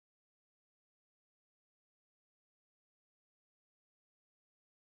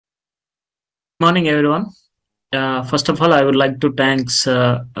Morning, everyone. First of all, I would like to thanks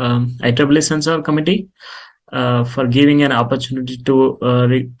IEEE Sensor Committee for giving an opportunity to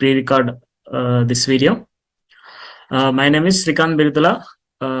pre-record this video. My name is Srikanth Birudula,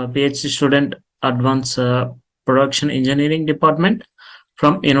 PhD student, Advanced Production Engineering Department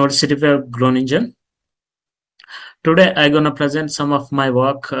from University of Groningen. Today, I'm going to present some of my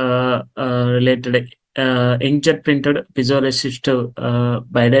work related inkjet-printed piezoresistive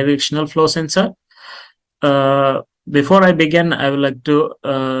bidirectional flow sensor. Before I begin, I would like to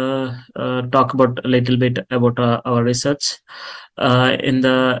talk about a little bit about our research in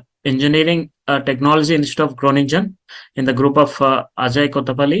the Engineering Technology Institute of Groningen in the group of Ajay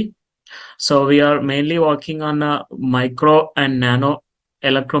Kottapalli. So we are mainly working on micro and nano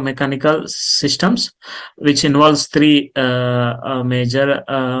electromechanical systems, which involves three major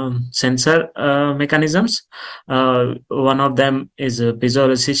sensor mechanisms. One of them is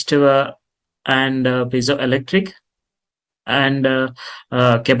piezoresistive and piezoelectric and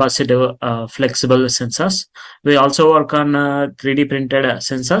capacitive flexible sensors. We also work on 3D printed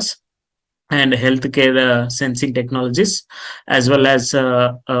sensors and healthcare sensing technologies, as well as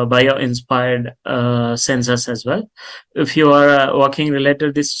bio-inspired sensors as well. If you are working related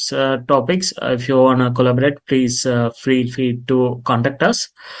to these topics, if you want to collaborate, please feel free to contact us.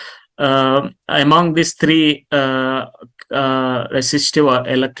 Among these three resistive or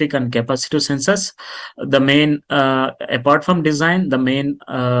electric and capacitive sensors, the main apart from design, the main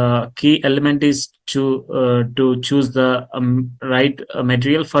key element is to choose the right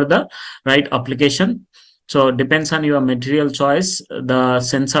material for the right application. So it depends on your material choice. The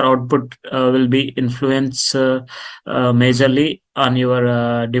sensor output will be influenced majorly on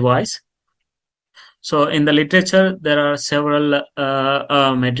your device. So in the literature, there are several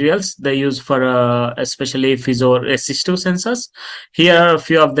materials they use for especially piezoresistive sensors. Here are a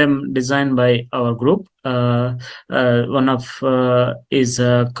few of them designed by our group. One of is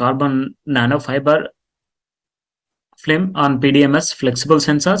carbon nanofiber film on PDMS flexible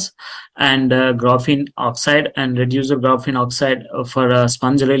sensors, and graphene oxide and reducer graphene oxide for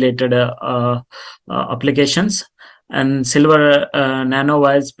sponge related applications. And silver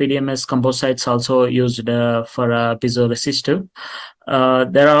nanowires PDMS composites also used for piezoresistive.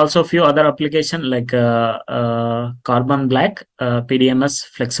 There are also a few other applications like carbon black PDMS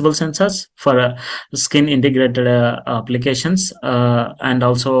flexible sensors for skin integrated applications, and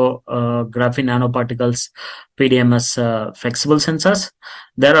also graphene nanoparticles PDMS flexible sensors.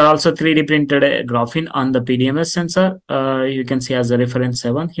 There are also 3D printed graphene on the PDMS sensor. You can see as a reference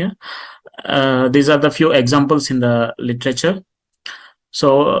 7 here. These are the few examples in the literature.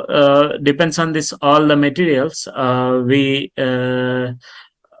 So depends on this all the materials we are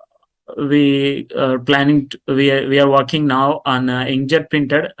planning to, we are working now on inkjet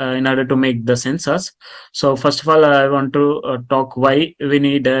printed in order to make the sensors. So first of all, I want to talk why we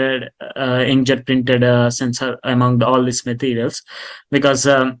need inkjet printed sensor among all these materials, because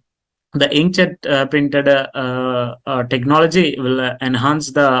the inkjet printed technology will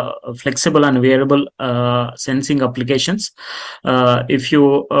enhance the flexible and wearable sensing applications. If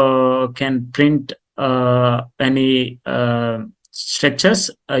you can print any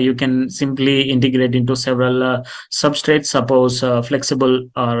structures, you can simply integrate into several substrates, suppose flexible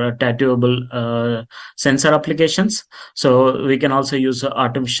or tattooable sensor applications. So we can also use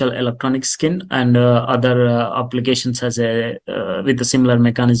artificial electronic skin and other applications as a with a similar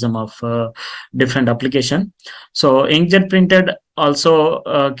mechanism of different application. So inkjet printed also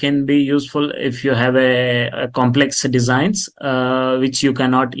can be useful if you have a complex designs which you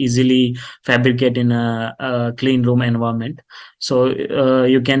cannot easily fabricate in a clean room environment. So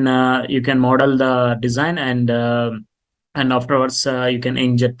you can model the design, and afterwards you can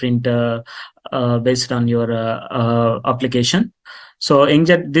inkjet print based on your application. So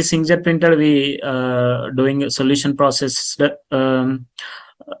this inkjet printer, we doing a solution process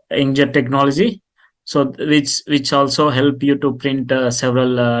inkjet technology. So which also help you to print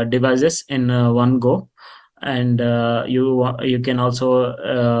several devices in one go, and you can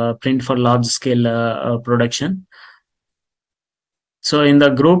also print for large scale production. So in the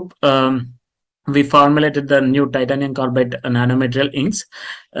group, we formulated the new titanium carbide nanomaterial inks,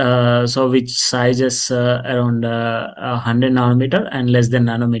 so which sizes around 100 nanometer and less than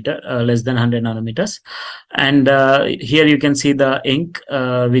 100 nanometers. And here you can see the ink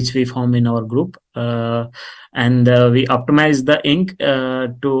which we form in our group, and we optimize the ink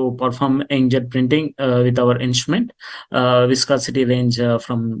to perform inkjet printing with our instrument. Viscosity range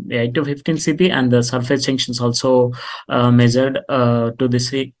from 8 to 15 cp, and the surface junctions also measured to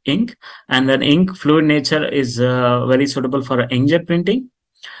this ink. And then ink fluid nature is very suitable for inkjet printing.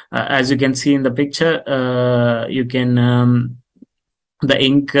 As you can see in the picture, you can the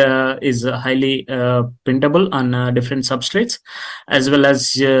ink is highly printable on different substrates, as well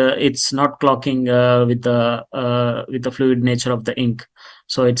as it's not clocking with the fluid nature of the ink.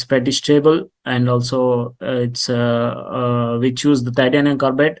 So it's pretty stable, and also we choose the titanium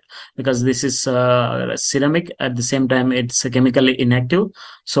carbide because this is ceramic. At the same time, it's chemically inactive,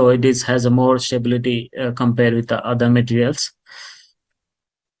 so it has a more stability compared with the other materials.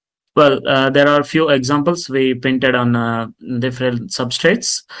 Well, there are a few examples we printed on different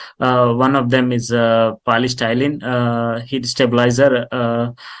substrates. One of them is polystyrene heat stabilizer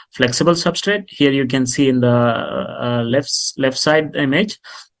flexible substrate. Here you can see in the left side image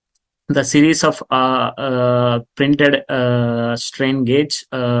the series of printed strain gauge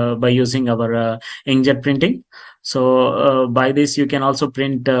by using our inkjet printing. So by this you can also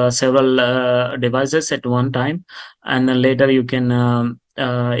print several devices at one time, and then later you can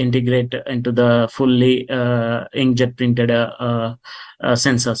integrate into the fully inkjet printed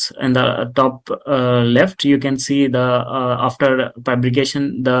sensors. In the top left, you can see the after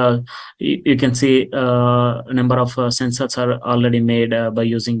fabrication, you can see a number of sensors are already made by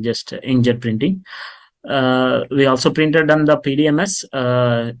using just inkjet printing. We also printed on the PDMS.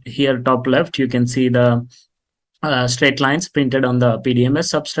 Here top left, you can see the straight lines printed on the PDMS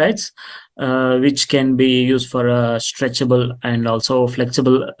substrates, which can be used for stretchable and also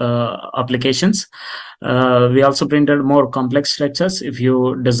flexible applications. We also printed more complex structures. If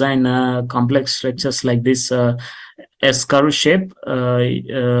you design complex structures like this S-curve shape,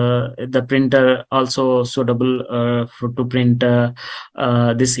 the printer also suitable to print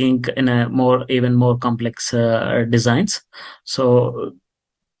this ink in a even more complex designs. So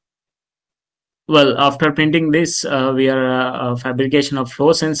well, after printing this, we are fabrication of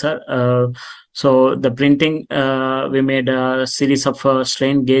flow sensor. So the printing, we made a series of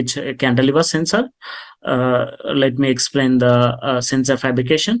strain gauge cantilever sensor. Let me explain the sensor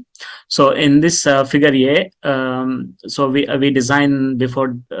fabrication. So in this figure A, so we design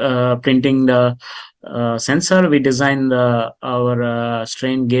before printing the sensor, we design our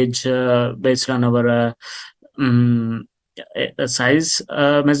strain gauge based on our size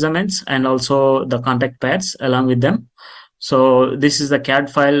measurements and also the contact pads along with them. So this is the CAD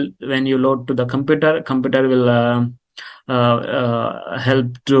file. When you load to the computer will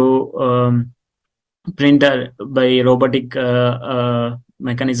help to printer by robotic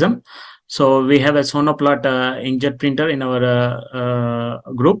mechanism. So we have a sonoplot inkjet printer in our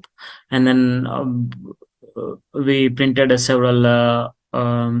group, and then we printed several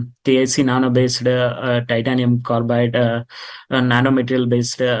TIC nano-based titanium carbide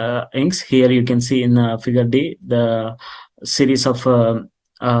nanomaterial-based inks. Here you can see in figure D the series of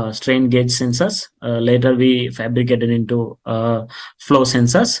strain gauge sensors. Later we fabricated into flow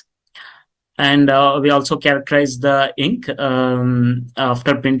sensors. And we also characterize the ink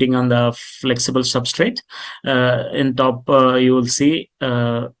after printing on the flexible substrate. In top you will see,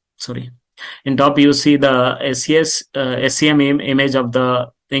 in top you see the SEM image of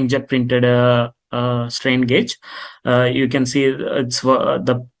the inkjet printed strain gauge. You can see it's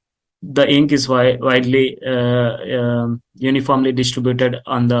the ink is widely uniformly distributed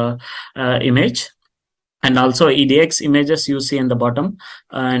on the image. And also EDX images you see in the bottom,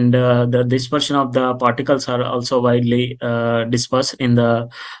 and the dispersion of the particles are also widely dispersed in the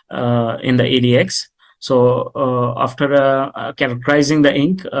EDX. So after characterizing the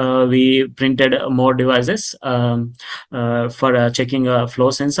ink, we printed more devices for checking flow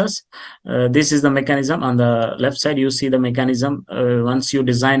sensors. This is the mechanism. On the left side you see the mechanism. Once you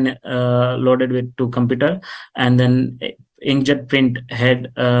design loaded with to computer, and then inkjet print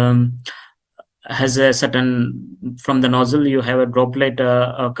head has a certain, from the nozzle you have a droplet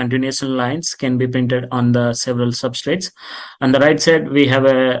continuation lines can be printed on the several substrates. On the right side we have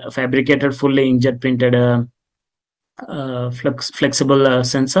a fabricated fully inkjet printed flexible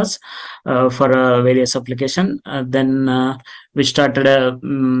sensors for various application. Then we started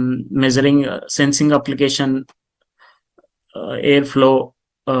measuring sensing application airflow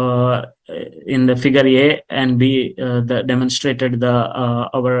in the figure A and B. That demonstrated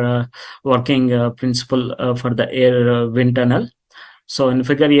our working principle for the air wind tunnel. So in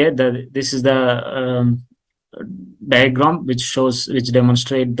figure A, this is the diagram which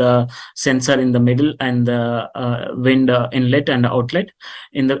demonstrate the sensor in the middle and the wind inlet and outlet.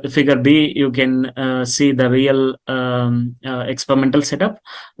 In the figure B you can see the real experimental setup,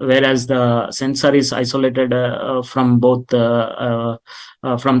 whereas the sensor is isolated from both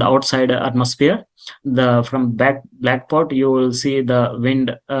from the outside atmosphere. from black part you will see the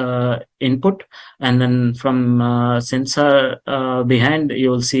wind input, and then from sensor behind you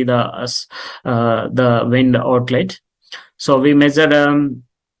will see the wind outlet. So we measure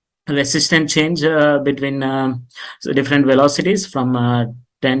resistance change between different velocities from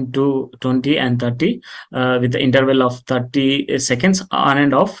 10 to 20 and 30 with the interval of 30 seconds on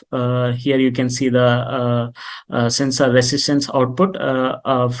and off. Here you can see the sensor resistance output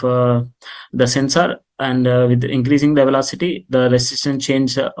of the sensor, and with increasing the velocity, the resistance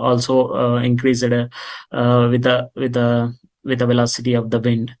change also increased with the velocity of the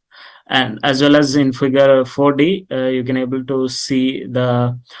wind. And as well as in figure 4D, you can able to see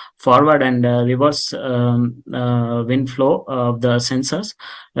the forward and reverse wind flow of the sensors.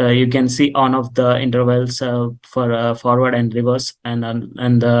 You can see on of the intervals for forward and reverse, and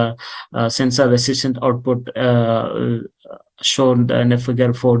the sensor resistance output shown in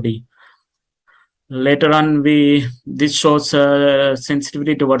figure 4D. Later on, this shows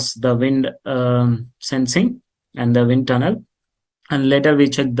sensitivity towards the wind sensing and the wind tunnel. And later we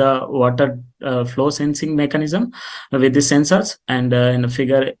check the water flow sensing mechanism with the sensors. And in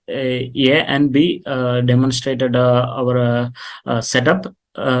figure A and B demonstrated our setup.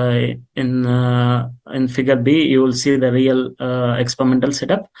 In figure B, you will see the real experimental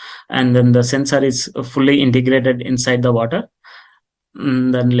setup, and then the sensor is fully integrated inside the water.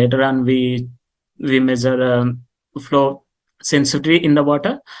 And then later on, we measure flow sensitivity in the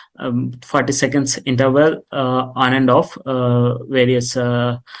water, 40 seconds interval on and off various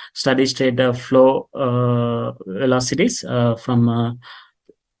steady state flow velocities from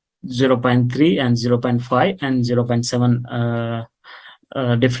 0.3 and 0.5 and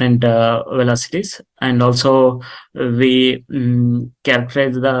 0.7 different velocities. And also we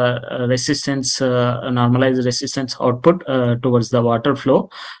characterize the resistance, normalized resistance output towards the water flow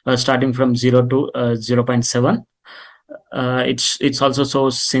starting from 0 to 0.7. It's also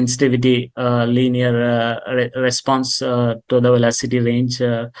shows sensitivity linear response to the velocity range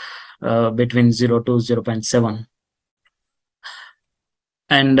between 0 to 0.7.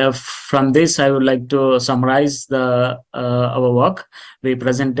 And from this, I would like to summarize our work. We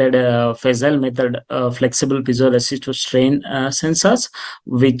presented a facile method flexible piezoresistive strain sensors,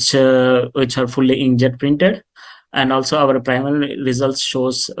 which are fully inkjet printed. And also our primary results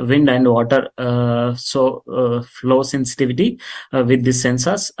shows wind and water flow sensitivity with these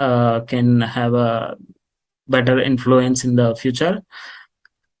sensors can have a better influence in the future.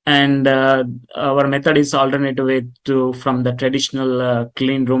 And our method is alternative from the traditional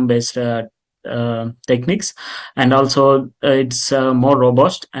clean room based techniques, and also it's more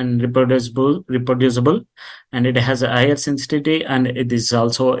robust and reproducible, and it has a higher sensitivity, and it is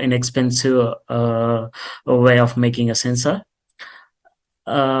also inexpensive way of making a sensor.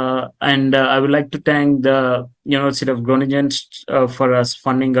 And I would like to thank the University of Groningen for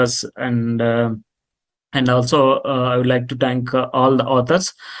funding us, and also I would like to thank all the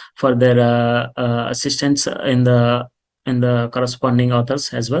authors for their assistance in the corresponding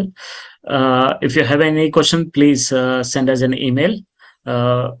authors as well. If you have any question, please send us an email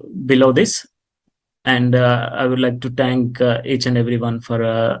below this. And I would like to thank each and everyone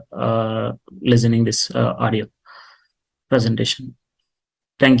for listening this audio presentation.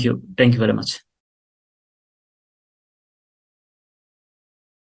 Thank you very much.